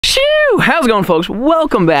Shoo! How's it going, folks?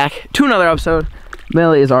 Welcome back to another episode.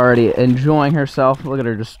 Millie is already enjoying herself. Look at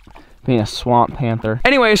her just being a swamp panther.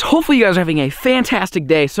 Anyways, hopefully you guys are having a fantastic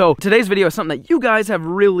day. So today's video is something that you guys have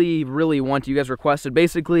really wanted. You guys requested.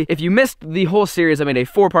 Basically, if you missed the whole series, I made a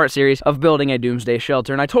 4-part series of building a doomsday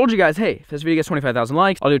shelter. And I told you guys, hey, if this video gets 25,000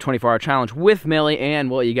 likes, I'll do a 24-hour challenge with Millie,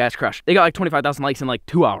 and well, you guys crushed. They got like 25,000 likes in like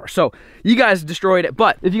 2 hours. So you guys destroyed it.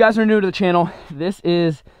 But if you guys are new to the channel, this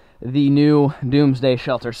is the new doomsday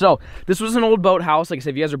shelter. So this was an old boathouse. Like I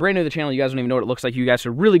said, if you guys are brand new to the channel, you guys don't even know what it looks like. You guys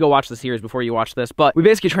should really go watch the series before you watch this. But we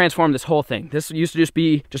basically transformed this whole thing. This used to just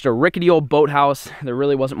be just a rickety old boathouse. There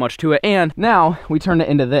really wasn't much to it. And now we turned it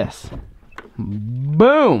into this.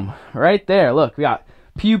 Boom! Right there. Look, we got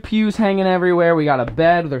pews hanging everywhere. We got a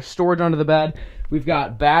bed. There's storage under the bed. We've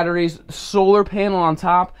got batteries, solar panel on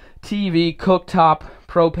top, TV, cooktop,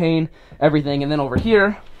 propane, everything. And then over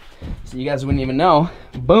here, so you guys wouldn't even know,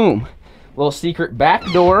 boom, little secret back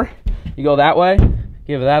door. You go that way,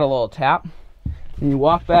 give that a little tap, and you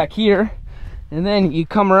walk back here, and then you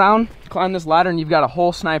come around, climb this ladder, and you've got a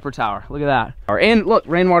whole sniper tower. Look at that. And look,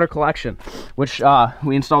 rainwater collection, which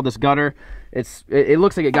we installed this gutter. It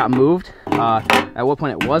looks like it got moved. At what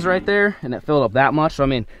point it was right there, and it filled up that much. So I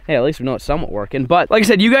mean, hey, at least we know it's somewhat working. But like I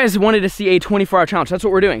said, you guys wanted to see a 24-hour challenge. That's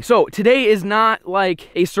what we're doing. So today is not like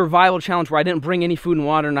a survival challenge where I didn't bring any food and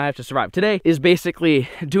water and I have to survive. Today is basically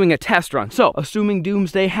doing a test run. So assuming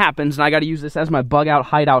doomsday happens and I got to use this as my bug out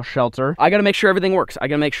hideout shelter, I got to make sure everything works. I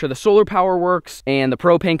got to make sure the solar power works and the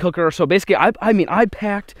propane cooker. So basically, I mean, I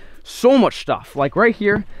packed so much stuff. Like right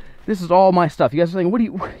here, this is all my stuff. You guys are thinking,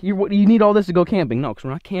 what do you need all this to go camping? No, because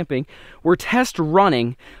we're not camping. We're test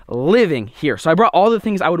running, living here. So I brought all the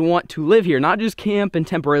things I would want to live here, not just camp and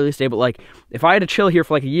temporarily stay, but like if I had to chill here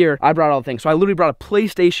for like a year, I brought all the things. So I literally brought a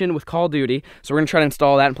PlayStation with Call of Duty. So we're gonna try to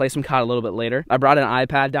install that and play some COD a little bit later. I brought an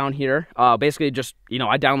iPad down here. Basically just, you know,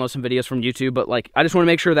 I download some videos from YouTube, but like I just want to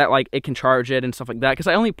make sure that like it can charge it and stuff like that. Because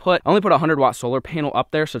I only put a 100-watt solar panel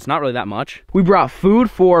up there, so it's not really that much. We brought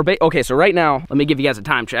food for okay, so right now, let me give you guys a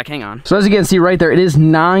time check. Hang on. So as you can see right there, it is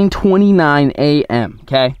 9:29 a.m.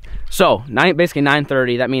 Okay, so basically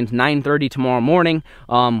 9:30. That means 9:30 tomorrow morning.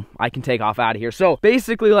 I can take off out of here. So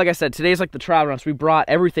basically, like I said, today's like the travel run. So we brought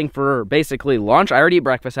everything for basically lunch. I already ate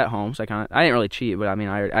breakfast at home, so I didn't really cheat, but I mean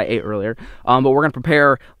I ate earlier. But we're gonna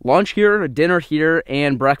prepare lunch here, dinner here,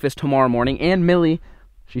 and breakfast tomorrow morning. And Millie,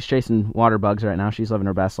 she's chasing water bugs right now. She's living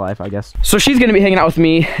her best life, I guess. So she's gonna be hanging out with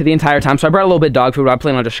me the entire time. So I brought a little bit of dog food. I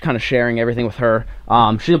plan on just kind of sharing everything with her.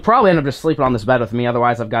 She'll probably end up just sleeping on this bed with me.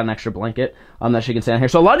 Otherwise, I've got an extra blanket that she can stay on here.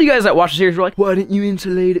 So a lot of you guys that watch the series were like, why didn't you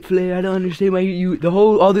insulate it, Flair? I don't understand why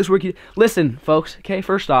all this work. Listen, folks, okay,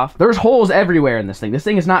 first off, there's holes everywhere in this thing. This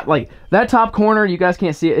thing is not like, that top corner, you guys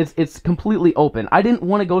can't see it. It's completely open. I didn't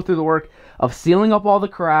want to go through the work of sealing up all the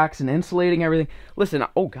cracks and insulating everything. Listen,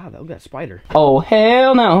 oh God, look at that spider. Oh,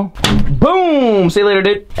 hell no. Boom! See you later,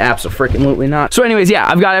 dude. Abso-freaking-lutely not. So anyways, yeah,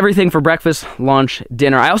 I've got everything for breakfast, lunch,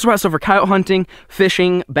 dinner. I also brought stuff for coyote hunting,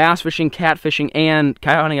 fishing, bass fishing, cat fishing, and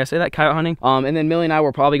coyote hunting. I say that, coyote hunting. And then Millie and I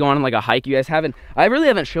were probably going on like a hike. You guys I really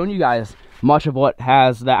haven't shown you guys much of what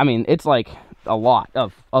has that. I mean, it's like a lot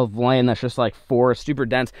of land that's just like forest, super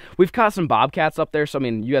dense. We've caught some bobcats up there, so I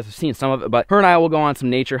mean, you guys have seen some of it, but her and I will go on some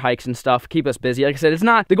nature hikes and stuff, keep us busy. Like I said,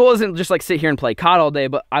 the goal isn't just like sit here and play COD all day,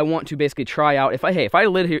 but I want to basically try out, if I had to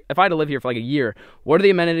live here for like a year, what are the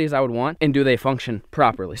amenities I would want, and do they function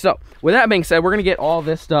properly? So with that being said, we're gonna get all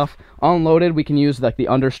this stuff unloaded. We can use like the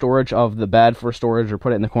under storage of the bed for storage, or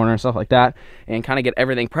put it in the corner and stuff like that, and kind of get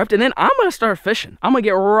everything prepped. And then I'm gonna start fishing. I'm gonna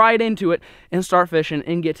get right into it and start fishing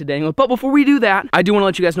and get to dangling. But before we do that, I do want to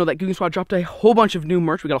let you guys know that Googan Squad dropped a whole bunch of new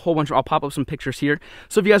merch. We got a whole bunch. I'll pop up some pictures here.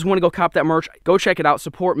 So if you guys want to go cop that merch, go check it out.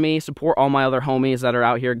 Support me, support all my other homies that are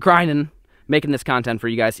out here grinding, making this content for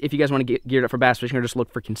you guys. If you guys want to get geared up for bass fishing or just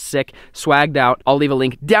look freaking sick, swagged out, I'll leave a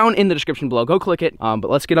link down in the description below. Go click it. But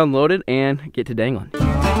let's get unloaded and get to dangling.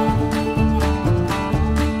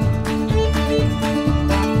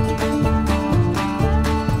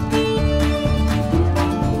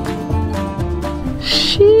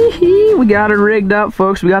 We got it rigged up,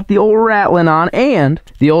 folks. We got the old rattling on and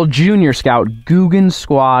the old Junior Scout Googan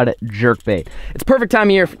Squad jerkbait. It's perfect time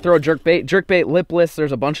of year to throw a jerkbait. Jerkbait, lipless,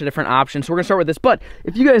 there's a bunch of different options. So we're gonna start with this. But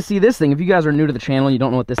if you guys see this thing, if you guys are new to the channel and you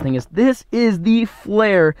don't know what this thing is the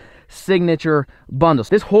FLAIR signature bundles.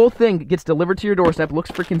 This whole thing gets delivered to your doorstep,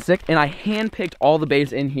 looks freaking sick, and I handpicked all the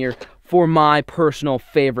baits in here for my personal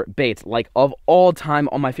favorite baits, like of all time,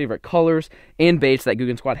 all my favorite colors and baits that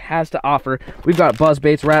Googan Squad has to offer. We've got buzz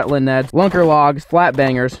baits, rattling neds, lunker logs, flat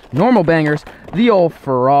bangers, normal bangers, the old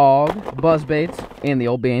frog, buzz baits, and the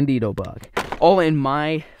old bandito bug, all in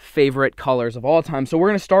my favorite colors of all time. So we're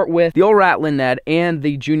gonna start with the old Rattling Ned and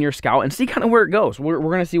the Junior Scout and see kind of where it goes. We're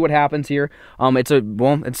gonna see what happens here. We got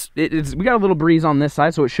a little breeze on this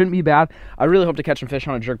side, so it shouldn't be bad. I really hope to catch some fish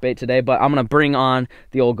on a jerkbait today, but I'm gonna bring on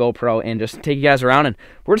the old GoPro and just take you guys around, and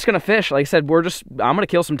we're just gonna fish. Like I said, I'm gonna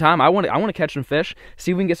kill some time. I want to catch some fish,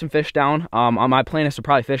 see if we can get some fish down. My plan is to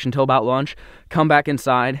probably fish until about lunch, come back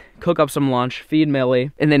inside, cook up some lunch, feed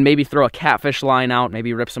Millie, and then maybe throw a catfish line out,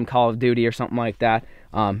 maybe rip some Call of Duty or something like that.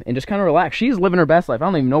 And just kind of relax. She's living her best life. I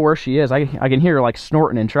don't even know where she is. I can hear her like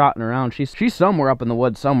snorting and trotting around. She's somewhere up in the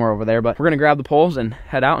woods somewhere over there, but we're gonna grab the poles and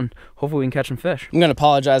head out, and hopefully we can catch some fish. I'm gonna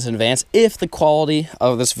apologize in advance if the quality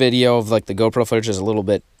of this video of like the GoPro footage is a little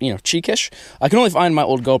bit, you know, cheekish. I can only find my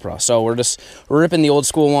old GoPro, so we're ripping the old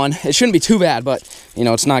school one. It shouldn't be too bad, but you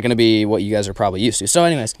know, it's not gonna be what you guys are probably used to. So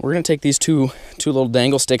anyways, we're gonna take these two little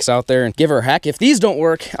dangle sticks out there and give her a heck. If these don't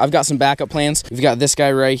work, I've got some backup plans. We've got this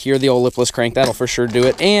guy right here, the old lipless crank. That'll for sure do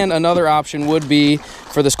it. And another option would be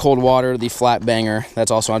for this cold water, the flat banger. That's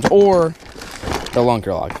also on, or the lunker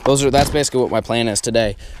log. That's basically what my plan is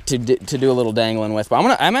today, to do a little dangling with.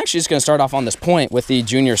 But I'm actually just gonna start off on this point with the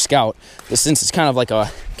Junior Scout, since it's kind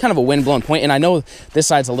of a wind-blown point, and I know this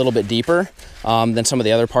side's a little bit deeper than some of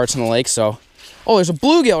the other parts in the lake. So, oh, there's a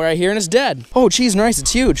bluegill right here and it's dead. Oh, geez, nice,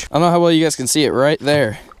 it's huge. I don't know how well you guys can see it right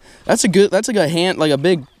there. That's a good, like a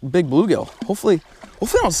big bluegill. Hopefully I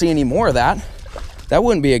don't see any more of that. That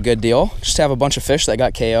wouldn't be a good deal. Just have a bunch of fish that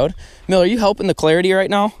got KO'd. Mill, are you helping the clarity right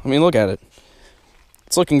now? I mean, look at it.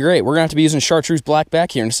 It's looking great. We're gonna have to be using chartreuse black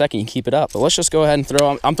back here in a second. You can keep it up, but let's just go ahead and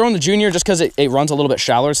throw. I'm throwing the Junior just because it runs a little bit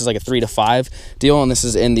shallower. This is like a 3 to 5 deal, and this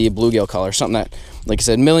is in the bluegill color. Something that, like I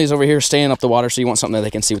said, Millie's over here staying up the water, so you want something that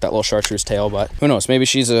they can see with that little chartreuse tail. But who knows? Maybe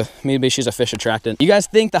she's a fish attractant. You guys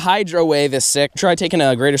think the hydro wave is sick? Try taking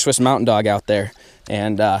a Greater Swiss Mountain Dog out there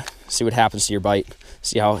and see what happens to your bite.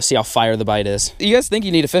 See how fire the bite is. You guys think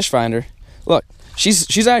you need a fish finder? Look,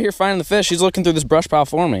 she's out here finding the fish. She's looking through this brush pile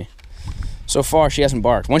for me. So far, she hasn't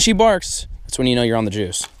barked. When she barks, that's when you know you're on the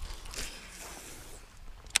juice.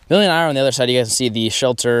 Millie and I are on the other side. You guys can see the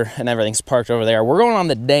shelter and everything's parked over there. We're going on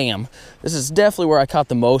the dam. This is definitely where I caught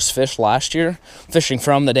the most fish last year, fishing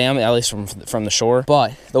from the dam, at least from the shore.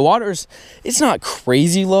 But the water's, it's not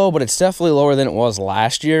crazy low, but it's definitely lower than it was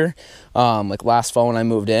last year, like last fall when I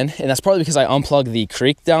moved in. And that's probably because I unplugged the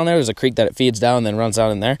creek down there. There's a creek that it feeds down and then runs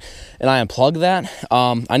out in there. And I unplugged that.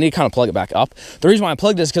 I need to kind of plug it back up. The reason why I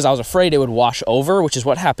unplugged it is because I was afraid it would wash over, which is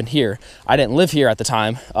what happened here. I didn't live here at the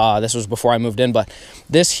time. This was before I moved in, but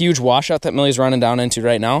this huge washout that Millie's running down into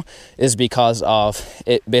right now is because of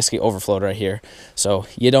it basically overflowed right here. So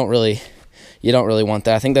you don't really want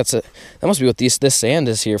that. I think that must be what this sand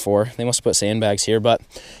is here for. They must put sandbags here, but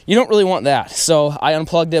you don't really want that. So I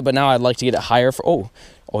unplugged it, but now I'd like to get it higher for,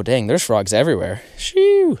 oh dang, there's frogs everywhere.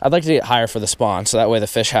 Shoo. I'd like to get it higher for the spawn, so that way the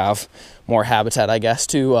fish have more habitat, I guess,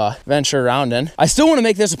 to venture around in. I still want to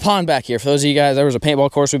make this a pond back here. For those of you guys, there was a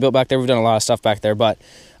paintball course we built back there. We've done a lot of stuff back there, but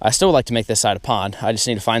I still would like to make this side a pond. I just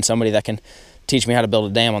need to find somebody that can teach me how to build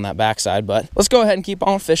a dam on that backside. But let's go ahead and keep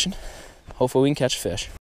on fishing. Hopefully we can catch fish.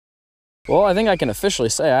 Well, I think I can officially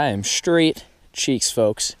say I am straight cheeks,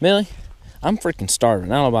 folks. Millie, I'm freaking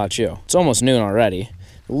starving. I don't know about you. It's almost noon already.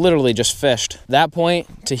 Literally just fished that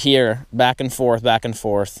point to here, back and forth,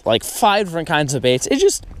 like 5 different kinds of baits. It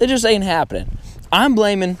just ain't happening. I'm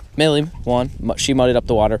blaming Millie. 1, she muddied up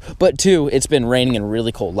the water, but 2, it's been raining and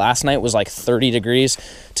really cold. Last night was like 30 degrees.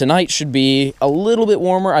 Tonight should be a little bit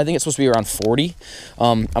warmer. I think it's supposed to be around 40.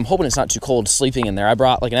 I'm hoping it's not too cold sleeping in there. I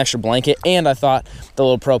brought like an extra blanket, and I thought the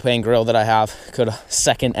little propane grill that I have could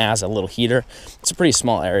second as a little heater. It's a pretty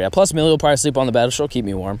small area. Plus, Millie will probably sleep on the bed. She'll keep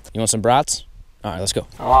me warm. You want some brats? All right, let's go.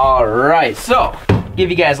 All right, so give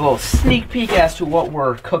you guys a little sneak peek as to what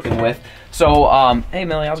we're cooking with. So, hey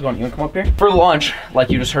Millie, how's it going? You wanna come up here? For lunch, like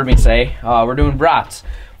you just heard me say, we're doing brats.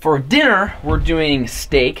 For dinner, we're doing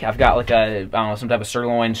steak. I've got like a, I don't know, some type of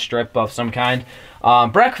sirloin strip of some kind.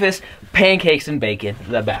 Breakfast, pancakes and bacon,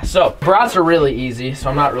 the best. So, brats are really easy, so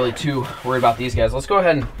I'm not really too worried about these guys. Let's go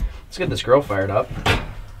ahead and, let's get this grill fired up.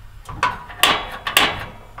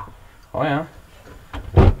 Oh yeah.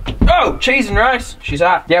 Oh, cheese and rice. She's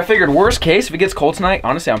hot. Yeah, I figured worst case, if it gets cold tonight,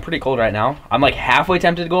 honestly, I'm pretty cold right now. I'm like halfway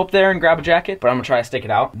tempted to go up there and grab a jacket, but I'm gonna try to stick it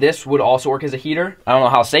out. This would also work as a heater. I don't know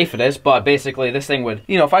how safe it is, but basically this thing would,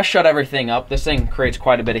 you know, if I shut everything up, this thing creates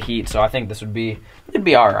quite a bit of heat, so I think this would be, it'd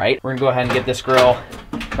be all right. We're gonna go ahead and get this grill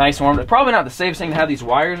nice and warm. It's probably not the safest thing to have these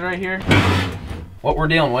wires right here. What we're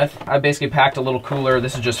dealing with, I basically packed a little cooler.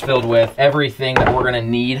 This is just filled with everything that we're gonna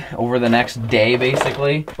need over the next day,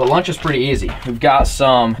 basically. But lunch is pretty easy. We've got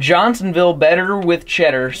some Johnsonville Better with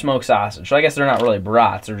Cheddar smoked sausage. So I guess they're not really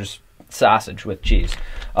brats, they're just sausage with cheese.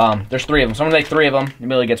 There's 3 of them, so I'm gonna make 3 of them.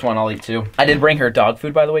 Millie gets 1, I'll eat 2. I did bring her dog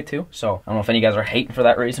food, by the way, too, so I don't know if any of you guys are hating for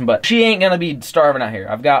that reason, but she ain't gonna be starving out here.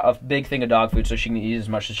 I've got a big thing of dog food so she can eat as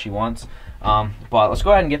much as she wants. But let's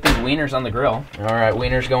go ahead and get these wieners on the grill. All right,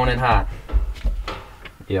 wieners going in hot.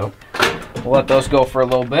 Yep. We'll let those go for a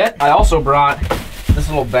little bit. I also brought this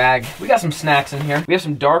little bag. We got some snacks in here. We have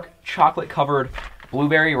some dark chocolate covered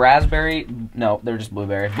blueberry, raspberry, no, they're just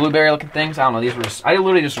blueberry looking things. I don't know, these were just, I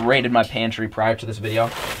literally just raided my pantry prior to this video.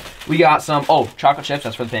 We got some, oh, chocolate chips,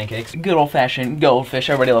 that's for the pancakes. Good old fashioned goldfish,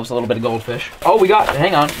 everybody loves a little bit of goldfish. Oh, we got,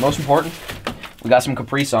 hang on, most important, we got some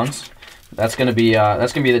Capri Suns. That's gonna be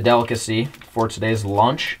the delicacy for today's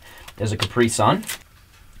lunch, is a Capri Sun.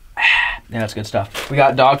 Yeah, that's good stuff. We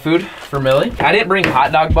got dog food for Millie. I didn't bring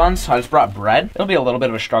hot dog buns, so I just brought bread. It'll be a little bit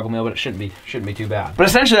of a struggle meal, but it shouldn't be too bad. But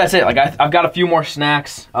essentially that's it. Like I've got a few more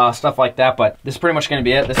snacks, stuff like that, but this is pretty much gonna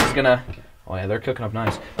be it. This is gonna, oh yeah, they're cooking up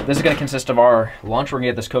nice. This is gonna consist of our lunch. We're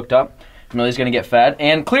gonna get this cooked up. Millie's gonna get fed,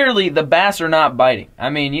 and clearly the bass are not biting. I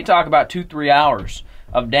mean, you talk about 2-3 hours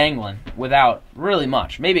of dangling without really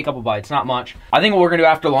much, maybe a couple bites, not much. I think what we're gonna do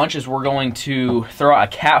after lunch is we're going to throw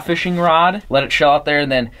out a catfishing rod, let it chill out there,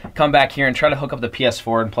 and then come back here and try to hook up the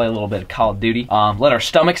PS4 and play a little bit of Call of Duty. Let our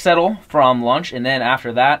stomach settle from lunch, and then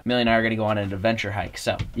after that, Millie and I are gonna go on an adventure hike.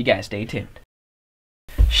 So you guys stay tuned.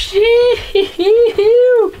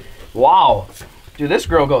 Wow, dude, this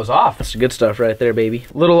grill goes off. That's good stuff right there, baby.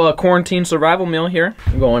 Little quarantine survival meal here.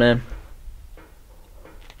 I'm going in.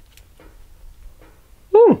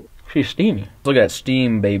 Ooh, she's steamy. Look at that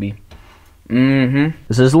steam, baby. Mm-hmm.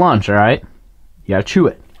 This is lunch, all right? You gotta chew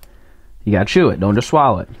it. You gotta chew it. Don't just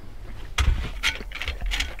swallow it.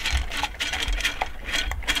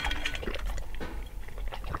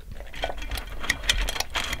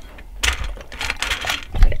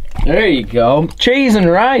 There you go. Cheese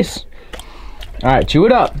and rice. All right, chew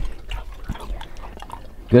it up.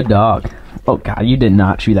 Good dog. Oh God, you did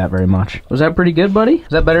not chew that very much. Was that pretty good, buddy? Is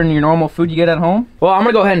that better than your normal food you get at home? Well, I'm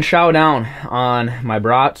gonna go ahead and chow down on my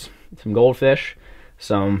brats, some goldfish,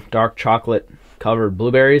 some dark chocolate covered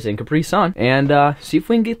blueberries and Capri Sun, and see if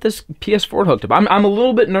we can get this PS4 hooked up. I'm a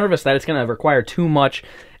little bit nervous that it's gonna require too much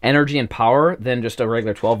energy and power than just a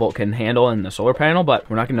regular 12 volt can handle in the solar panel, but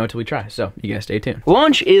we're not gonna know until we try, so you guys stay tuned.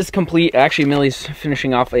 Lunch is complete. Actually, Millie's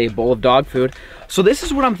finishing off a bowl of dog food. So this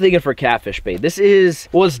is what I'm thinking for catfish bait. This is,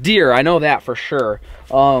 well, it's deer, I know that for sure.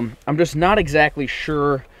 I'm just not exactly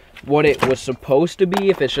sure what it was supposed to be,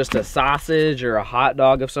 if it's just a sausage or a hot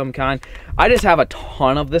dog of some kind. I just have a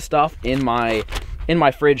ton of this stuff in my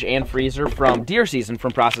fridge and freezer from deer season,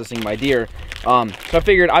 from processing my deer. So I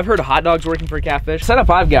figured, I've heard hot dogs working for catfish. The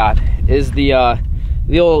setup I've got is the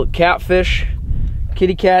old catfish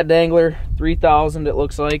kitty cat dangler 3000, it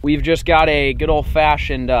looks like. We've just got a good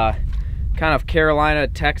old-fashioned kind of Carolina,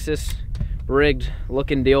 Texas rigged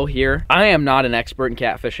looking deal here. I am not an expert in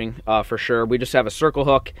catfishing for sure. We just have a circle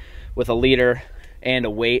hook with a leader and a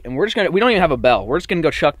weight, and we don't even have a bell. We're just gonna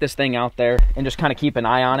go chuck this thing out there and just kind of keep an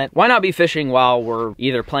eye on it. Why not be fishing while we're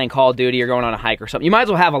either playing Call of Duty or going on a hike or something? You might as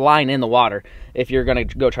well have a line in the water if you're gonna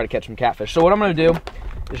go try to catch some catfish. So what I'm gonna do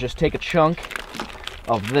is just take a chunk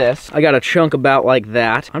of this. I got a chunk about like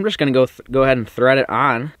that. I'm just gonna go ahead and thread it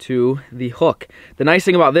on to the hook. The nice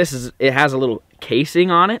thing about this is it has a little casing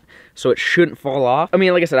on it, so it shouldn't fall off. I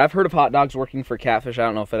mean, like I said, I've heard of hot dogs working for catfish. I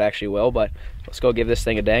don't know if it actually will, but let's go give this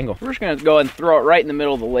thing a dangle. We're just gonna go ahead and throw it right in the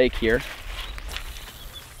middle of the lake here.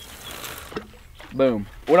 Boom.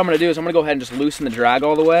 What I'm gonna do is I'm gonna go ahead and just loosen the drag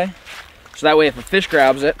all the way, so that way if a fish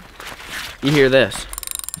grabs it, you hear this.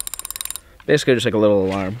 Basically just like a little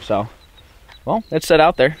alarm, so. Well, it's set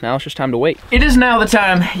out there. Now it's just time to wait. It is now the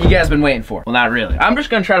time you guys been waiting for. Well, not really. I'm just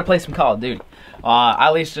gonna try to play some Call of Duty.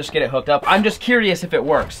 At least just get it hooked up. I'm just curious if it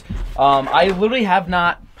works. I literally have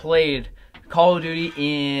not played Call of Duty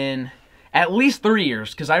in at least 3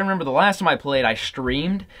 years, because I remember the last time I played, I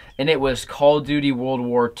streamed, and it was Call of Duty World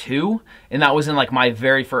War II, and that was in like my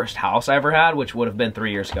very first house I ever had, which would have been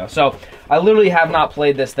 3 years ago. So I literally have not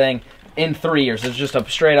played this thing in 3 years. It's just a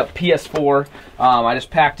straight up PS4. I just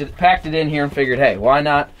packed it in here and figured, hey, why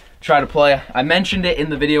not try to play? I mentioned it in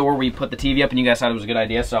the video where we put the TV up and you guys thought it was a good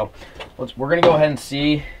idea, so we're gonna go ahead and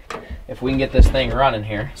see if we can get this thing running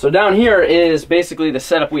here. So down here is basically the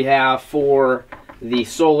setup we have for the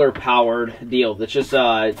solar powered deal. It's just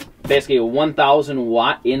basically a 1000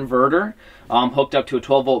 watt inverter hooked up to a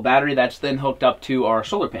 12 volt battery that's then hooked up to our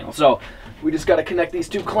solar panel. So we just got to connect these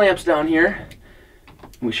two clamps down here.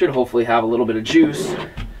 We should hopefully have a little bit of juice,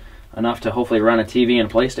 enough to hopefully run a TV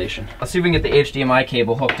and a PlayStation. Let's see if we can get the HDMI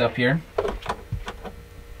cable hooked up here.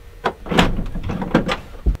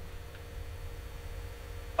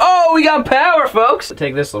 Oh, we got power, folks.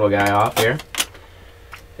 Take this little guy off here.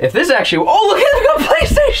 If this actually, oh, look at the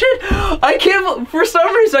PlayStation. I can't, for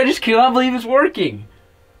some reason, I just cannot believe it's working.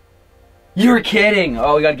 You're kidding.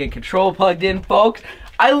 Oh, we gotta get control plugged in, folks.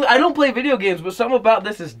 I don't play video games, but something about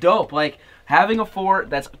this is dope. Like, having a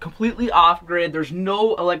fort that's completely off-grid, there's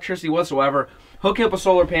no electricity whatsoever, hooking up a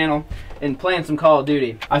solar panel, and playing some Call of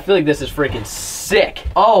Duty. I feel like this is freaking sick.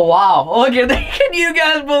 Oh, wow. Look at that. Can you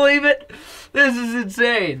guys believe it? This is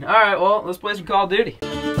insane. All right, well, let's play some Call of Duty.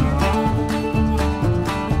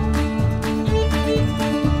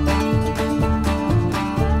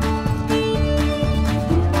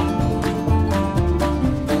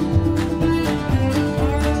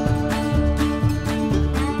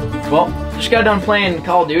 Well, just got done playing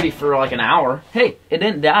Call of Duty for like an hour. Hey, it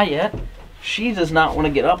didn't die yet. She does not want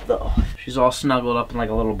to get up though. She's all snuggled up in like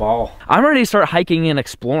a little ball. I'm ready to start hiking and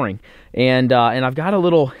exploring. And I've got a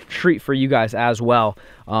little treat for you guys as well.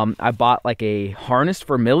 I bought like a harness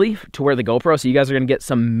for Millie to wear the GoPro, so you guys are gonna get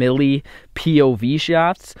some Millie POV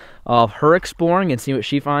shots of her exploring and see what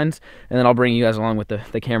she finds. And then I'll bring you guys along with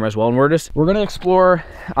the camera as well. And we're gonna explore,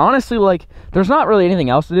 honestly, like there's not really anything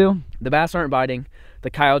else to do. The bass aren't biting. The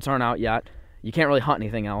coyotes aren't out yet. You can't really hunt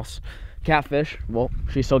anything else. Catfish, well,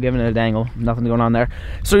 she's still giving it a dangle. Nothing going on there.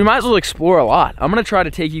 So we might as well explore a lot. I'm gonna try to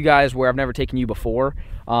take you guys where I've never taken you before.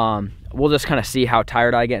 We'll just kind of see how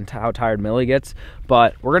tired I get and how tired Millie gets.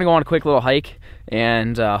 But we're gonna go on a quick little hike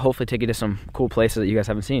and hopefully take you to some cool places that you guys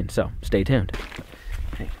haven't seen. So stay tuned.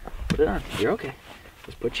 Hey, put it on. You're okay.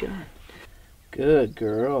 Let's put you on. Good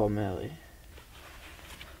girl, Millie.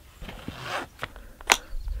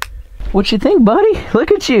 What you think, buddy?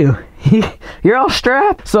 Look at you. You're all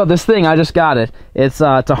strapped. So this thing, I just got it. It's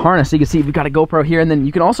a harness. So you can see we've got a GoPro here, and then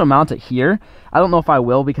you can also mount it here. I don't know if I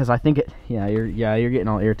will because I think it. Yeah, you're getting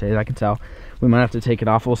all irritated. I can tell. We might have to take it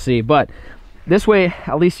off. We'll see. But this way,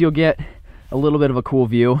 at least you'll get a little bit of a cool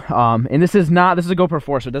view. And this is a GoPro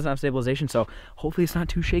 4, so it doesn't have stabilization. So hopefully it's not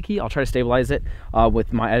too shaky. I'll try to stabilize it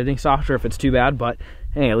with my editing software if it's too bad. But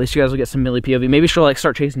hey, at least you guys will get some Millie POV. Maybe she'll like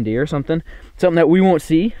start chasing deer or something. Something that we won't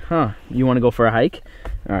see. Huh? You want to go for a hike?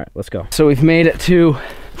 All right, let's go. So we've made it to,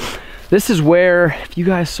 this is where, if you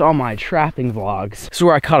guys saw my trapping vlogs, this is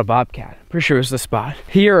where I caught a bobcat. Pretty sure it's the spot.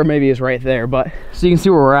 Here, or maybe it's right there, but so you can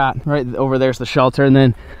see where we're at. Right over there's the shelter, and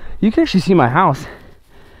then you can actually see my house.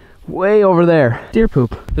 Way over there. Deer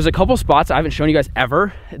poop. There's a couple spots I haven't shown you guys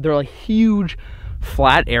ever. They're like huge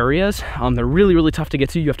flat areas. They're really, really tough to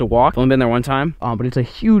get to. You have to walk. I've only been there one time, but it's a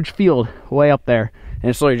huge field way up there. And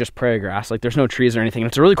it's literally just prairie grass. Like there's no trees or anything.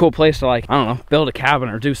 It's a really cool place to, like, I don't know, build a cabin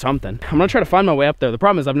or do something. I'm gonna try to find my way up there. The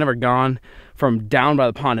problem is I've never gone from down by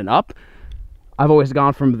the pond and up. I've always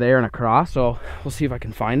gone from there and across, so we'll see if I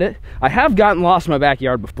can find it. I have gotten lost in my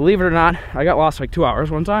backyard, but believe it or not, I got lost for like 2 hours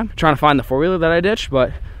one time trying to find the four-wheeler that I ditched,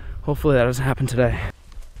 but hopefully that doesn't happen today.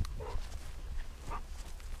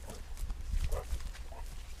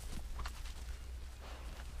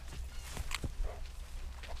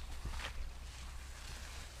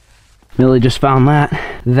 Millie just found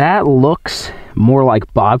that. That looks more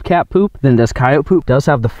like bobcat poop than it does coyote poop. It does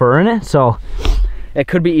have the fur in it, so it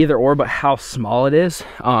could be either or, but how small it is,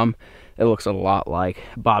 it looks a lot like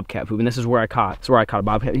bobcat poop. And this is where I caught a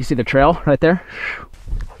bobcat. You see the trail right there?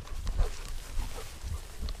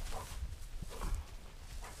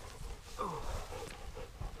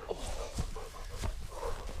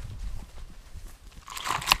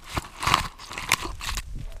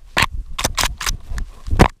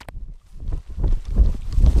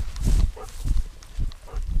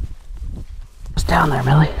 Down there,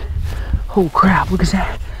 Millie. Oh crap, look at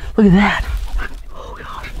that. Look at that. Oh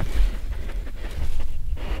gosh.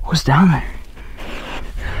 What's down there?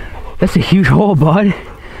 That's a huge hole, bud.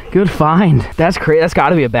 Good find. That's crazy. That's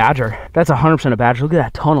gotta be a badger. That's 100% a badger. Look at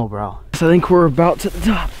that tunnel, bro. So I think we're about to the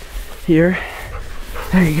top here.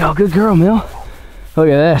 There you go. Good girl, Mill. Look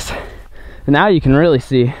at this. And now you can really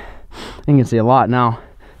see. You can see a lot now.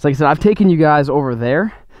 So like I said, I've taken you guys over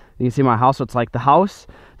there. You can see my house. So it's like the house.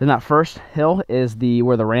 Then that first hill is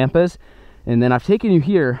where the ramp is. And then I've taken you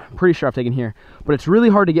here, pretty sure I've taken here, but it's really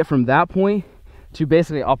hard to get from that point to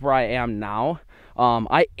basically up where I am now.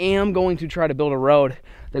 I am going to try to build a road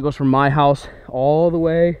that goes from my house all the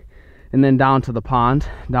way and then down to the pond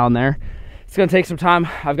down there. It's gonna take some time.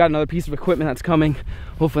 I've got another piece of equipment that's coming,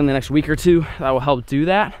 hopefully in the next week or two, that will help do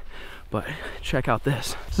that. But check out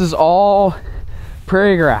this. This is all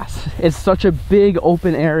prairie grass. It's such a big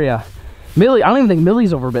open area. Millie, I don't even think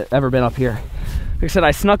Millie's ever been up here. Like I said,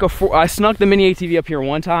 I snuck the mini ATV up here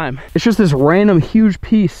one time. It's just this random huge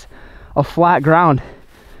piece of flat ground.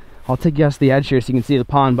 I'll take you guys to the edge here so you can see the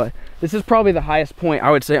pond, but this is probably the highest point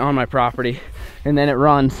I would say on my property. and then it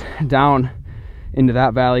runs down into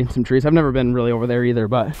that valley, some trees. I've never been really over there either,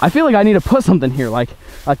 but I feel like I need to put something here, like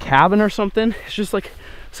a cabin or something. It's just like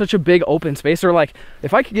such a big open space. Or like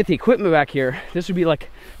if I could get the equipment back here, this would be like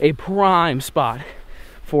a prime spot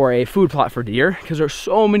for a food plot for deer, because there's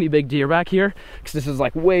so many big deer back here, because this is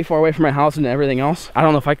like way far away from my house and everything else. I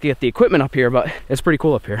don't know if I could get the equipment up here, but it's pretty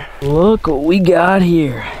cool up here. Look what we got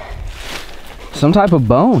here. Some type of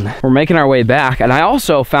bone. We're making our way back, and I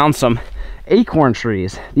also found some acorn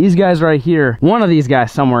trees. These guys right here, one of these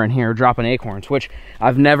guys somewhere in here dropping acorns, which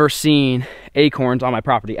I've never seen acorns on my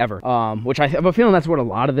property ever. Which I have a feeling that's what a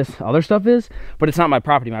lot of this other stuff is, but it's not my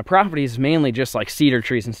property. My property is mainly just like cedar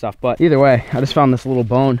trees and stuff. But either way, I just found this little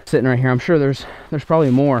bone sitting right here. I'm sure there's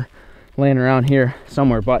probably more laying around here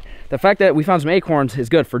somewhere, but the fact that we found some acorns is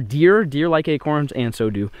good for deer. Deer like acorns, and so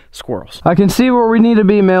do squirrels. I can see where we need to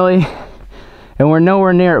be, Millie, and we're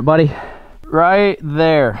nowhere near it, buddy. Right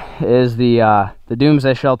there is the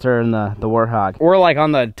Doomsday shelter and the warthog. We're like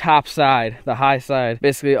on the top side, the high side,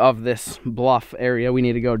 basically of this bluff area. We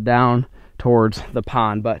need to go down towards the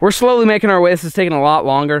pond, but we're slowly making our way. This is taking a lot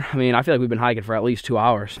longer. I mean, I feel like we've been hiking for at least 2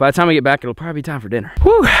 hours. By the time we get back, it'll probably be time for dinner.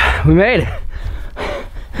 Whew, we made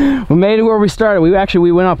it. We made it where we started.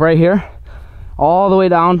 We went up right here, all the way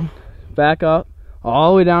down, back up,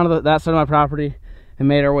 all the way down to that side of my property, and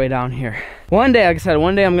made our way down here. One day, like I said,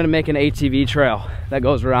 one day I'm gonna make an ATV trail that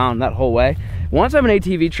goes around that whole way. Once I have an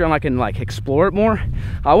ATV trail and I can like explore it more,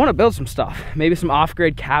 I wanna build some stuff. Maybe some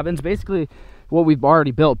off-grid cabins, basically what we've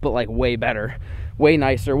already built, but like way better, way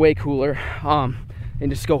nicer, way cooler. And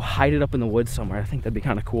just go hide it up in the woods somewhere. I think that'd be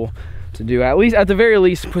kind of cool to do. At least, at the very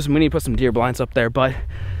least, we need to put some deer blinds up there. But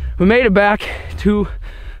we made it back to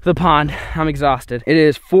the pond. I'm exhausted. It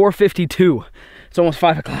is 4:52. It's almost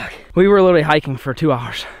 5 o'clock. We were literally hiking for 2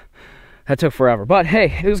 hours. That took forever, but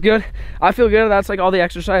hey, it was good. I feel good. That's like all the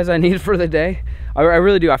exercise I need for the day. I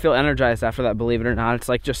really do. I feel energized after that, believe it or not. It's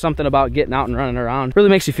like just something about getting out and running around really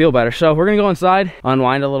makes you feel better. So we're gonna go inside,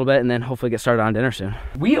 unwind a little bit, and then hopefully get started on dinner soon.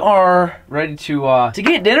 We are ready to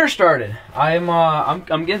get dinner started. I'm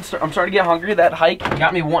starting to get hungry. That hike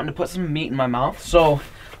got me wanting to put some meat in my mouth. So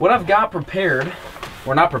what I've got prepared,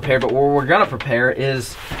 we're not prepared, but what we're gonna prepare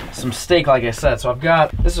is some steak, like I said. So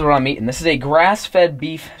this is what I'm eating. This is a grass-fed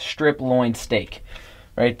beef strip loin steak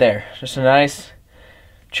right there. Just a nice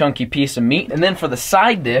chunky piece of meat. And then for the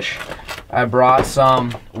side dish, I brought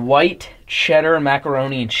some white cheddar and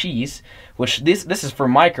macaroni and cheese, which this is for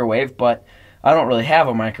microwave, but I don't really have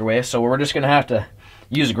a microwave, so we're just gonna have to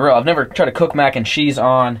use a grill. I've never tried to cook mac and cheese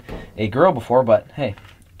on a grill before, but hey,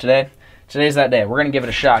 today's that day. We're gonna give it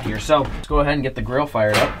a shot here. So let's go ahead and get the grill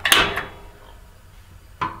fired up.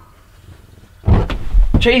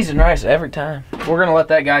 Cheese and rice every time. We're gonna let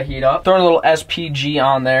that guy heat up. Throw a little SPG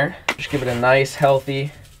on there. Just give it a nice,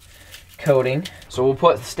 healthy coating. So we'll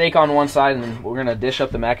put the steak on one side, and then we're gonna dish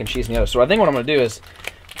up the mac and cheese on the other. So I think what I'm gonna do is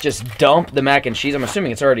just dump the mac and cheese. I'm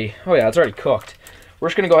assuming it's already, oh yeah, it's already cooked. We're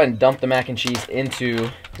just gonna go ahead and dump the mac and cheese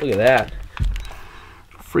into, look at that.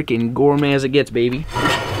 Freaking gourmet as it gets, baby.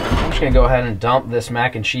 I'm just gonna go ahead and dump this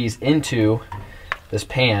mac and cheese into this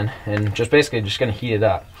pan, and basically just gonna heat it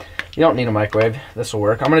up. You don't need a microwave. This will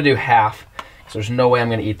work. I'm gonna do half, so there's no way I'm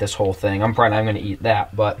gonna eat this whole thing. I'm probably not gonna eat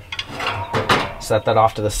that, but set that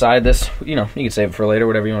off to the side. This, you know, you can save it for later,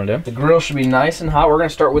 whatever you want to do. The grill should be nice and hot. We're gonna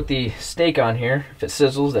start with the steak on here. If it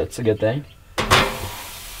sizzles, that's a good thing.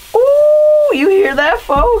 Ooh, you hear that,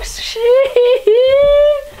 folks? Shit.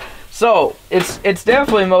 So it's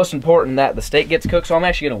definitely most important that the steak gets cooked. So I'm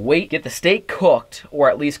actually gonna wait, get the steak cooked, or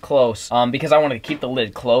at least close, because I want to keep the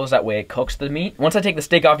lid closed. That way it cooks the meat. Once I take the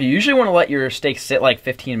steak off, you usually want to let your steak sit like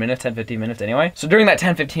 15 minutes, 10-15 minutes anyway. So during that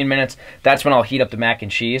 10-15 minutes, that's when I'll heat up the mac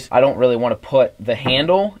and cheese. I don't really want to put the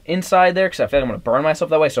handle inside there because I feel like I'm gonna burn myself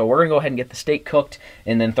that way. So we're gonna go ahead and get the steak cooked,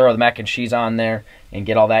 and then throw the mac and cheese on there and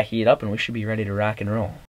get all that heat up, and we should be ready to rock and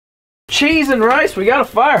roll. Cheese and rice, we got a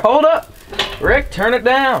fire. Hold up, Rick, turn it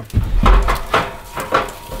down.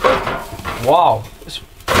 Wow,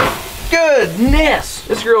 goodness,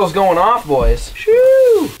 this girl is going off, boys.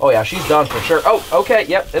 Shoo. Oh yeah, she's done for sure. Oh, okay,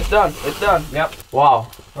 yep, it's done, yep. Wow,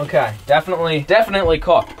 okay, definitely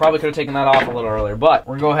cooked. Probably could have taken that off a little earlier, but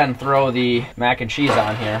we're gonna go ahead and throw the mac and cheese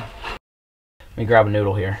on here. Let me grab a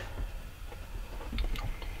noodle here.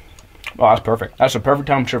 Oh, that's perfect. That's the perfect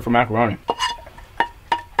temperature for macaroni.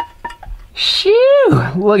 Shoo!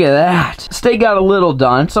 Look at that. Steak got a little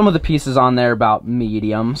done. Some of the pieces on there about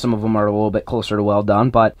medium. Some of them are a little bit closer to well done.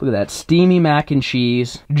 But look at that. Steamy mac and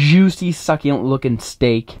cheese. Juicy, succulent looking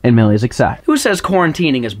steak. And Millie's excited. Who says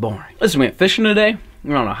quarantining is boring? Listen, we went fishing today.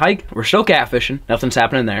 We're on a hike. We're still catfishing. Nothing's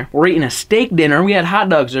happening there. We're eating a steak dinner. We had hot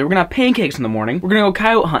dogs there. We're gonna have pancakes in the morning. We're gonna go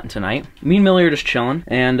coyote hunting tonight. Me and Millie are just chilling.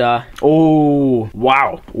 And, oh,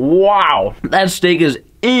 wow. Wow. That steak is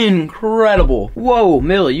incredible. Whoa,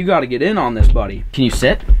 Millie, you gotta get in on this, buddy. Can you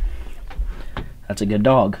sit? That's a good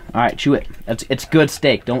dog. All right, chew it. It's good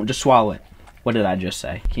steak. Don't just swallow it. What did I just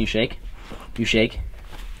say? Can you shake? You shake?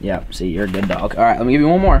 Yeah, see, you're a good dog. All right, let me give you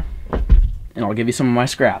one more. And I'll give you some of my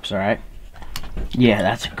scraps, all right? Yeah,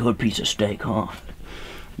 that's a good piece of steak, huh?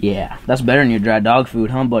 Yeah, that's better than your dry dog food,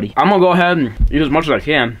 huh, buddy? I'm gonna go ahead and eat as much as I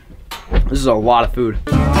can. This is a lot of food.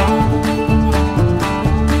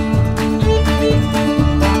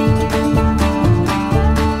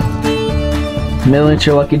 Millie, it's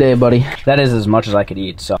your lucky day, buddy. That is as much as I could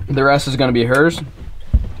eat, so the rest is gonna be hers.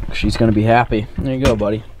 She's gonna be happy. There you go,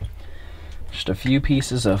 buddy. Just a few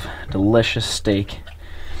pieces of delicious steak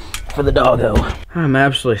for the doggo. I'm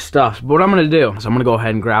absolutely stuffed. But what I'm gonna do is I'm gonna go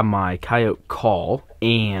ahead and grab my coyote call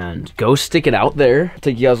and go stick it out there.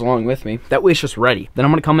 Take you guys along with me. That way it's just ready. Then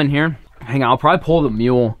I'm gonna come in here, hang out. I'll probably pull the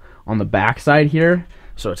mule on the back side here,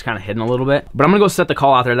 so it's kind of hidden a little bit. But I'm gonna go set the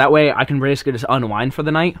call out there. That way I can basically just unwind for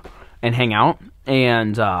the night and hang out.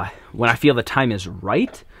 And when I feel the time is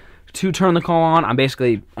right to turn the call on, I'm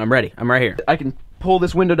ready. I'm right here. I can pull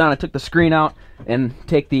this window down. I took the screen out and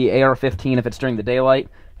take the AR-15 if it's during the daylight.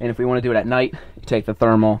 And if we want to do it at night, you take the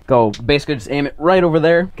thermal, go basically just aim it right over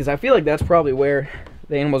there, because I feel like that's probably where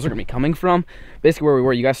the animals are going to be coming from. Basically where we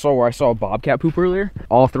were. You guys saw where I saw a bobcat poop earlier?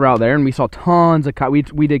 All throughout there, and we saw tons of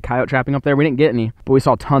coyotes. We did coyote trapping up there. We didn't get any, but we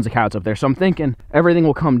saw tons of coyotes up there. So I'm thinking everything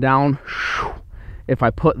will come down if I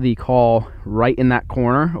put the call right in that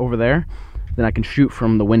corner over there. Then I can shoot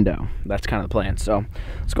from the window. That's kind of the plan. So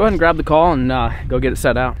let's go ahead and grab the call and go get it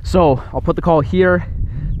set out. So I'll put the call here.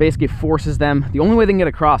 Basically forces them. The only way they can get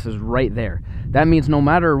across is right there. That means no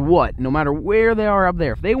matter what, no matter where they are up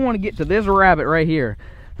there, if they want to get to this rabbit right here,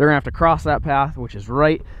 they're gonna have to cross that path, which is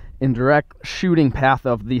right in direct shooting path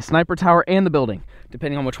of the sniper tower and the building,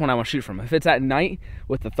 depending on which one I want to shoot from. If it's at night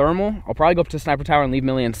with the thermal, I'll probably go up to the sniper tower and leave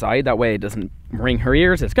Millie inside. That way it doesn't ring her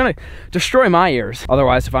ears. It's gonna destroy my ears.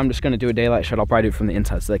 Otherwise, if I'm just gonna do a daylight shot, I'll probably do it from the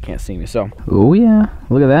inside so they can't see me. So, oh yeah,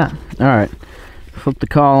 look at that. All right, flip the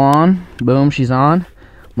call on. Boom, she's on.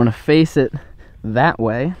 I'm gonna face it that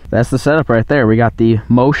way. That's the setup right there. We got the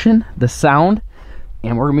motion, the sound,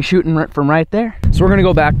 and we're gonna be shooting from right there. So we're gonna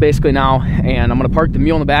go back basically now, and I'm gonna park the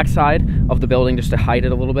mule on the back side of the building just to hide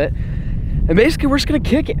it a little bit. And basically we're just gonna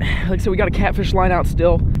kick it. Like I said, we got a catfish line out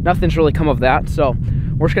still. Nothing's really come of that. So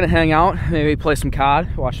we're just gonna hang out, maybe play some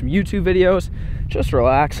COD, watch some YouTube videos, just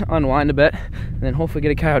relax, unwind a bit, and then hopefully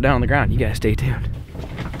get a coyote down on the ground. You guys stay tuned.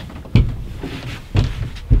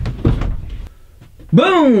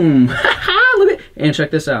 Boom! Look at, and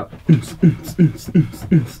check this out.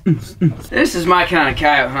 This is my kind of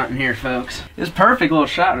coyote hunting here, folks. This perfect little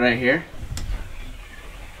shot right here.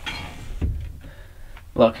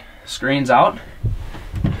 Look, screen's out.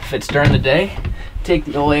 If it's during the day, take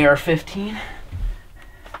the old AR-15.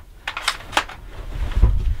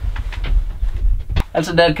 That's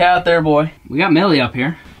a dead coyote there, boy. We got Millie up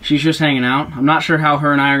here. She's just hanging out. I'm not sure how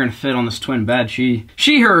her and I are gonna fit on this twin bed. She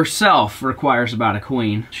herself requires about a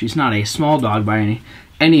queen. She's not a small dog by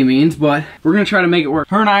any means, but we're gonna try to make it work.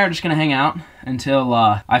 Her and I are just gonna hang out until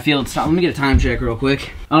I feel it's time. Let me get a time check real quick.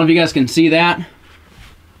 I don't know if you guys can see that.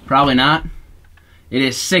 Probably not. It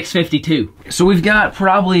is 6:52. So we've got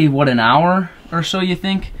probably, what, an hour or so, you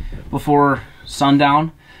think, before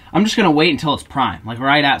sundown. I'm just gonna wait until it's prime, like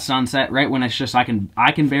right at sunset, right when it's just I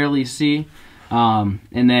can barely see.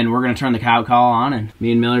 And then we're gonna turn the coyote call on, and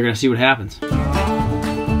me and Millie are gonna see what happens.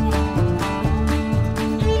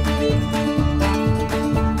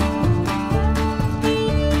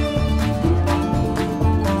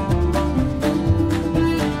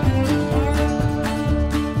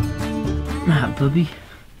 Ah, bubby,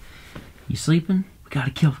 you sleeping? We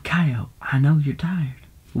gotta kill a coyote. I know you're tired,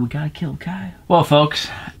 but we gotta kill a coyote. Well, folks,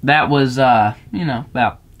 that was, you know,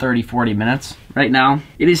 about 30-40 minutes. Right now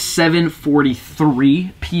it is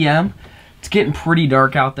 7:43 p.m. It's getting pretty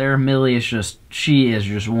dark out there. Millie is just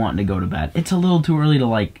wanting to go to bed. It's a little too early to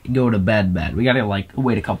like go to bed. We gotta like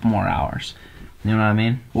wait a couple more hours. You know what I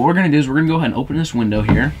mean? What we're gonna do is we're gonna go ahead and open this window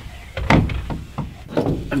here.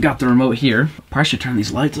 I've got the remote here. Probably should turn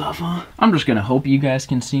these lights off, huh? I'm just gonna hope you guys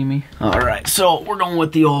can see me. All right, so we're going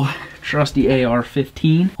with the old trusty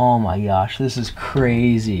AR-15. Oh my gosh, this is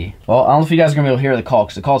crazy. Well, I don't know if you guys are gonna be able to hear the call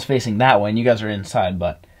because the call's facing that way and you guys are inside,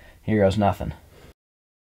 but here goes nothing.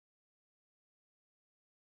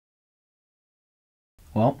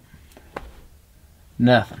 Well,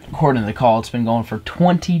 nothing. According to the call, it's been going for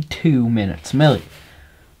 22 minutes. Millie,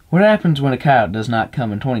 What happens when a coyote does not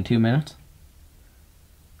come in 22 minutes?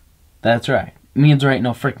 That's right. It means there ain't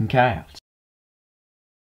no freaking coyotes.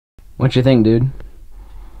 What you think, dude?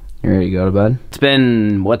 You ready to go to bed? It's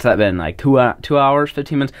been, what's that been, like 2 hours,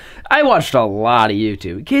 15 minutes? I watched a lot of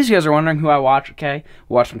YouTube. In case you guys are wondering who I watch, okay?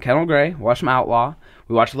 We watched some Kennel Gray, watched some Outlaw.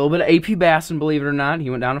 We watched a little bit of AP Basson, believe it or not. He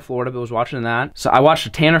went down to Florida, but was watching that. So I watched a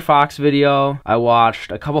Tanner Fox video. I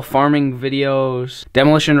watched a couple farming videos.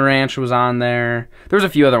 Demolition Ranch was on there. There was a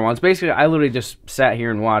few other ones. Basically, I literally just sat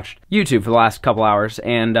here and watched YouTube for the last couple hours,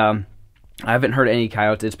 and I haven't heard any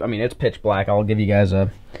coyotes. It's pitch black. I'll give you guys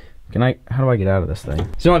a... how do I get out of this thing?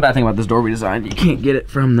 It's the only bad thing about this door we designed. You can't get it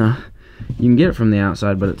from the... You can get it from the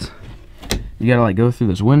outside, but it's... You gotta like go through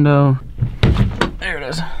this window. There it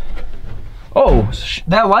is. Oh,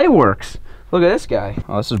 that light works. Look at this guy.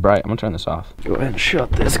 Oh, this is bright. I'm gonna turn this off. Go ahead and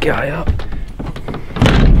shut this guy up.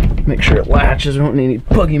 Make sure it latches. We don't need any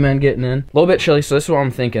boogeymen getting in. A little bit chilly, so this is what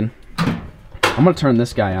I'm thinking. I'm gonna turn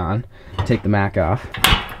this guy on, take the Mac off,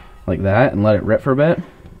 like that, and let it rip for a bit.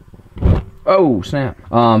 Oh, snap.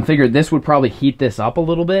 Figured this would probably heat this up a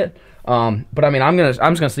little bit. But I mean, I'm just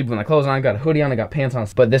gonna sleep with my clothes on. I got a hoodie on, I got pants on.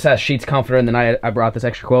 But this has sheets, comforter, and then I brought this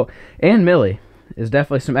extra quilt. And Millie is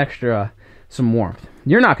definitely some extra, some warmth.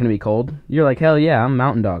 You're not gonna be cold. You're like, hell yeah, I'm a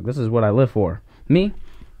mountain dog. This is what I live for. Me,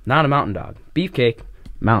 not a mountain dog. Beefcake,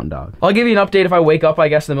 mountain dog. I'll give you an update if I wake up, I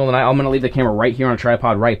guess, in the middle of the night. I'm gonna leave the camera right here on a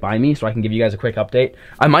tripod right by me so I can give you guys a quick update.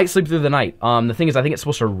 I might sleep through the night. The thing is, I think it's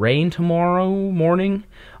supposed to rain tomorrow morning.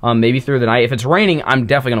 Maybe through the night. If it's raining, I'm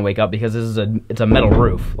definitely gonna wake up because this is it's a metal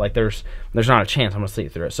roof. Like there's not a chance I'm gonna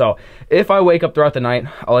sleep through it. So if I wake up throughout the night,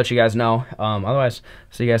 I'll let you guys know. Otherwise,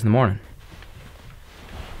 see you guys in the morning.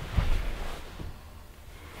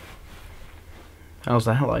 How's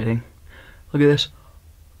that lighting? Look at this.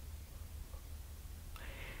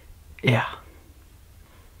 Yeah.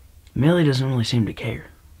 Millie doesn't really seem to care.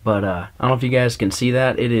 But I don't know if you guys can see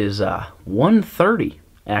that. It is 1:30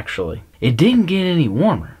 actually. It didn't get any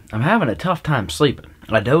warmer. I'm having a tough time sleeping.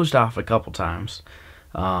 I dozed off a couple times.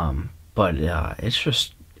 But it's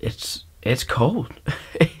cold.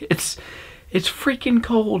 it's freaking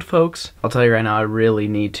cold, folks. I'll tell you right now, I really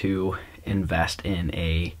need to invest in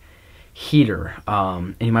a heater.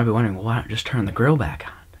 And you might be wondering, well, why not just turn the grill back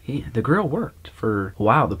on? The grill worked for a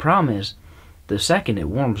while. The problem is, the second it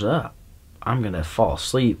warms up, I'm gonna fall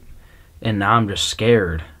asleep, and now I'm just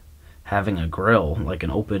scared having a grill, like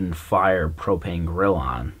an open fire propane grill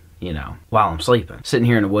on, you know, while I'm sleeping. Sitting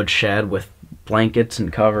here in a wood shed with blankets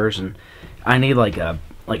and covers, and I need like a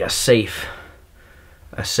safe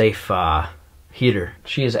heater.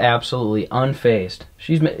 She is absolutely unfazed.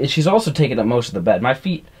 She's also taken up most of the bed. My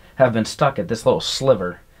feet have been stuck at this little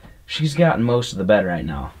sliver. She's gotten most of the bed right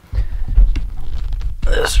now.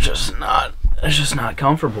 It's just not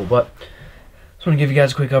comfortable, but I just want to give you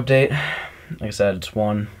guys a quick update. Like I said, it's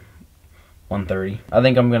 1:30. I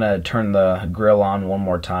think I'm gonna turn the grill on one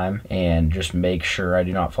more time and just make sure I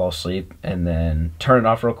do not fall asleep, and then turn it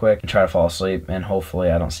off real quick and try to fall asleep, and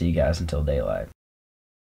hopefully I don't see you guys until daylight.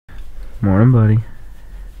 Morning, buddy.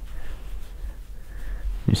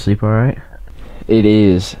 You sleep all right? It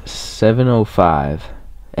is 7:05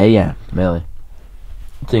 a.m. Millie.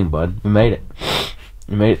 Good thing, bud. We made it.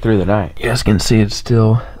 We made it through the night. You guys can see it's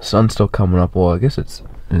still, sun's still coming up. Well, I guess it's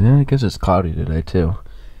cloudy today too.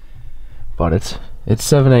 But it's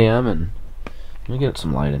 7 a.m. and let me get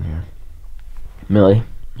some light in here. Millie,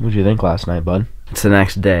 what did you think last night, bud? It's the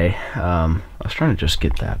next day. I was trying to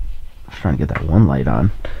get that one light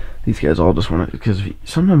on. These guys all just want to, because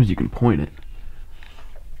sometimes you can point it.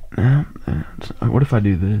 What if I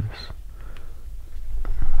do this?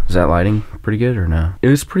 Is that lighting pretty good or no? It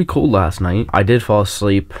was pretty cold last night. I did fall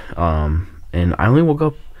asleep, and I only woke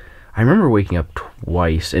up, I remember waking up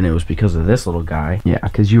twice, and it was because of this little guy. Yeah,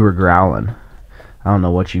 because you were growling. I don't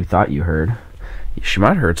know what you thought you heard. She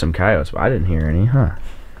might have heard some coyotes, but I didn't hear any, huh?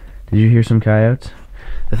 Did you hear some coyotes?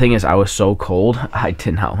 The thing is, I was so cold, I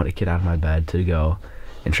did not want to get out of my bed to go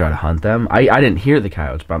and try to hunt them. I didn't hear the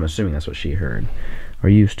coyotes, but I'm assuming that's what she heard. Are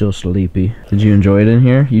you still sleepy? Did you enjoy it in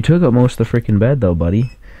here? You took up most of the freaking bed though,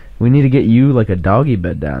 buddy. We need to get you like a doggy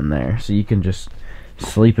bed down there so you can just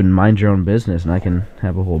sleep and mind your own business, and I can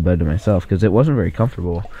have a whole bed to myself, because it wasn't very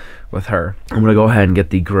comfortable with her. I'm gonna go ahead and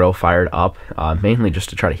get the grill fired up, mainly just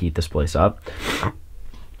to try to heat this place up,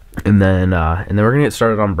 and then we're gonna get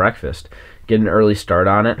started on breakfast. Get an early start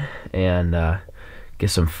on it and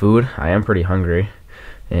get some food. I am pretty hungry.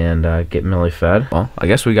 And get Millie fed. Well, I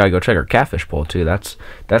guess we gotta go check our catfish pole too. That's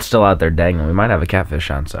still out there dangling. We might have a catfish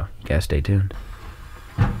on, so you guys stay tuned.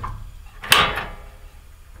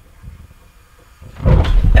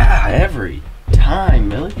 Every time,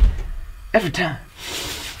 Millie. Every time.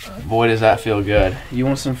 Boy, does that feel good. You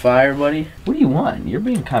want some fire, buddy? What do you want? You're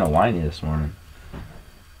being kind of whiny this morning.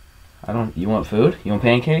 You want food? You want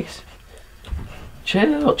pancakes?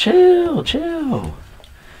 Chill, chill, chill.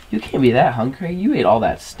 You can't be that hungry. You ate all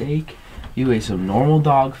that steak. You ate some normal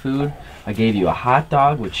dog food. I gave you a hot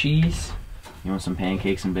dog with cheese. You want some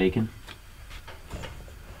pancakes and bacon?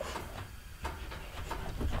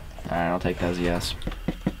 Alright, I'll take that as a yes.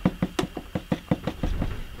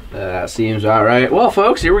 That seems alright. Well,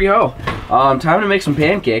 folks, here we go. Time to make some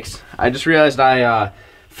pancakes. I just realized I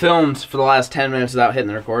filmed for the last 10 minutes without hitting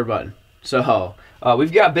the record button. So,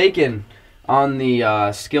 we've got bacon on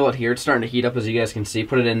the skillet here. It's starting to heat up, as you guys can see.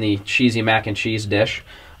 Put it in the cheesy mac and cheese dish.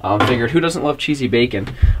 Figured, who doesn't love cheesy bacon?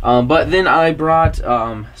 But then I brought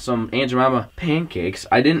some Aunt Jemima pancakes.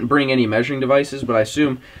 I didn't bring any measuring devices, but I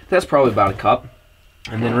assume that's probably about a cup.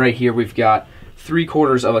 And then right here we've got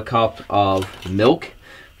 3/4 of a cup of milk.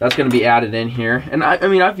 That's going to be added in here. And I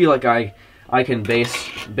mean, I feel like I can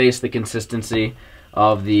base the consistency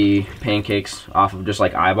of the pancakes off of just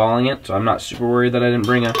like eyeballing it. So I'm not super worried that I didn't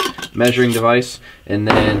bring a measuring device. And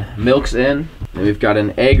then milk's in. And we've got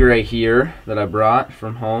an egg right here that I brought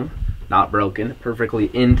from home. Not broken, perfectly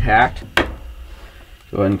intact. Go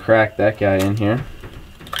ahead and crack that guy in here.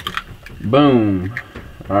 Boom.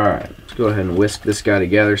 All right, let's go ahead and whisk this guy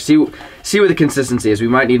together. See what the consistency is. We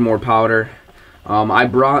might need more powder. I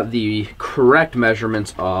brought the correct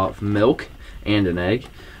measurements of milk and an egg.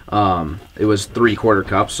 It was 3/4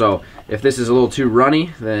 cups. So if this is a little too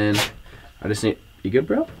runny, then I just need. You good,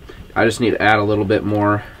 bro? I just need to add a little bit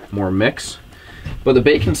more mix. But the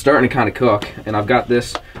bacon's starting to kind of cook, and I've got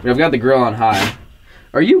this. I've got the grill on high.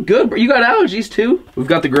 Are you good? You got allergies too? We've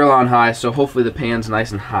got the grill on high, so hopefully the pan's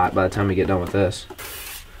nice and hot by the time we get done with this.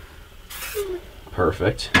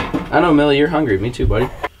 Perfect. I know, Millie, you're hungry. Me too, buddy.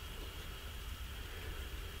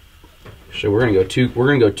 So we're gonna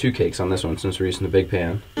go two cakes on this one since we're using the big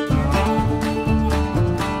pan.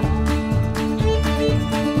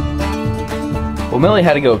 Well, Millie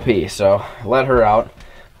had to go pee, so let her out.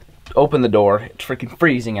 Open the door. It's freaking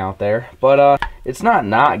freezing out there, but it's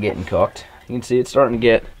not getting cooked. You can see it's starting to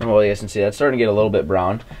get. Well, you guys can see that's starting to get a little bit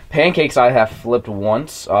brown. Pancakes I have flipped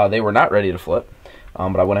once. They were not ready to flip,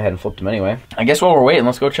 but I went ahead and flipped them anyway. I guess while we're waiting,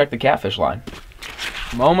 let's go check the catfish line.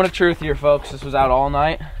 Moment of truth here, folks. This was out all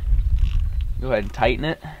night. Go ahead and tighten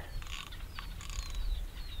it.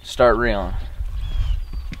 Start reeling.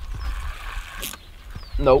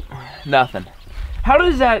 Nope, nothing. How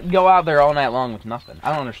does that go out there all night long with nothing?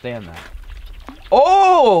 I don't understand that.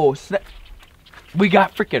 Oh, we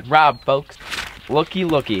got freaking robbed, folks. Looky,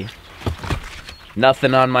 looky.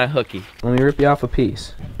 Nothing on my hooky. Let me rip you off a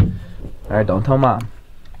piece. All right, don't tell Mom.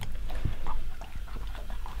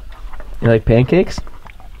 You like pancakes?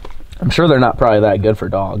 I'm sure they're not probably that good for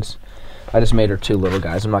dogs. I just made her 2 little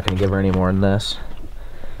guys. I'm not going to give her any more than this.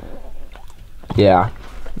 Yeah,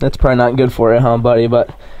 that's probably not good for it, huh, buddy?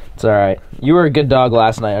 But it's all right. You were a good dog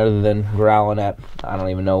last night other than growling at I don't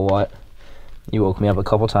even know what. You woke me up a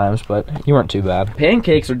couple times, but you weren't too bad.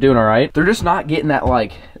 Pancakes are doing all right. They're just not getting that,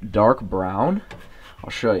 like, dark brown.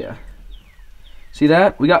 I'll show you. See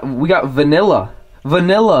that? We got vanilla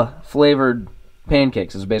flavored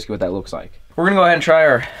pancakes is basically what that looks like. We're gonna go ahead and try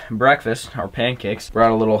our breakfast, our pancakes.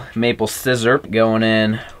 Brought a little maple scissor going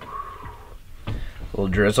in. A little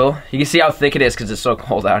drizzle. You can see how thick it is because it's so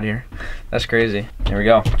cold out here. That's crazy. Here we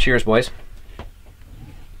go. Cheers, boys.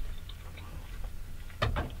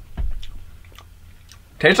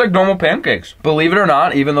 Tastes like normal pancakes. Believe it or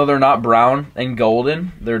not, even though they're not brown and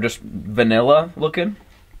golden, they're just vanilla looking.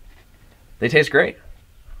 They taste great.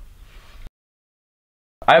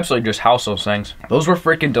 I absolutely just house those things. Those were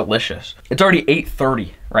freaking delicious. It's already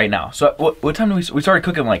 8:30 right now. So what time did we started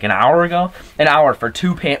cooking like an hour ago? An hour for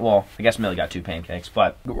 2 well, I guess Millie got 2 pancakes,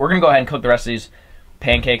 but we're gonna go ahead and cook the rest of these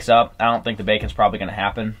pancakes up. I don't think the bacon's probably gonna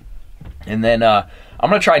happen. And then I'm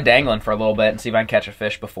gonna try dangling for a little bit and see if I can catch a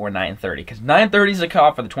fish before 9:30. Because 9:30 is the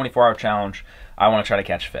cutoff for the 24-hour challenge. I wanna try to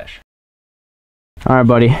catch a fish. All right,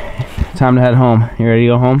 buddy, time to head home. You ready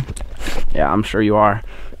to go home? Yeah, I'm sure you are.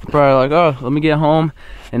 Probably like, oh, let me get home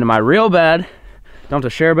into my real bed. Don't have to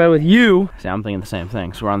share a bed with you. See, I'm thinking the same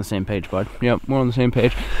thing, so we're on the same page, bud. Yep, we're on the same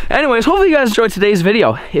page. Anyways, hopefully you guys enjoyed today's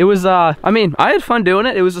video. It was, I mean, I had fun doing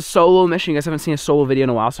it. It was a solo mission. You guys haven't seen a solo video in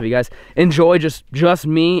a while, so if you guys enjoy just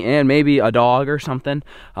me and maybe a dog or something,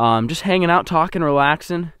 just hanging out, talking,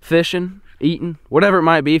 relaxing, fishing, eating, whatever it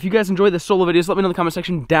might be. If you guys enjoy the solo videos, let me know in the comment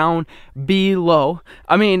section down below.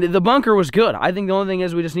 I mean, the bunker was good. I think the only thing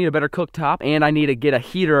is we just need a better cooktop, and I need to get a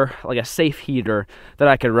heater, like a safe heater that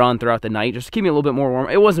I could run throughout the night just to keep me a little bit more warm.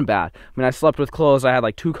 It wasn't bad. I mean, I slept with clothes. I had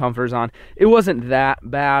like 2 comforters on. It wasn't that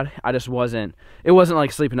bad. It wasn't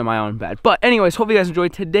like sleeping in my own bed. But anyways, hope you guys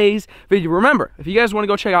enjoyed today's video. Remember, if you guys want to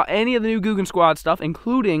go check out any of the new Guggen Squad stuff,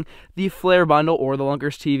 including the FLAIR bundle or the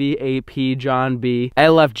Lunkers TV, AP, John B,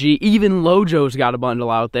 LFG, even Lojo's got a bundle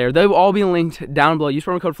out there. They'll all be linked down below. Use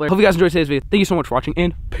promo code FLAIR. Hope you guys enjoyed today's video. Thank you so much for watching,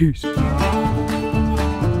 and peace.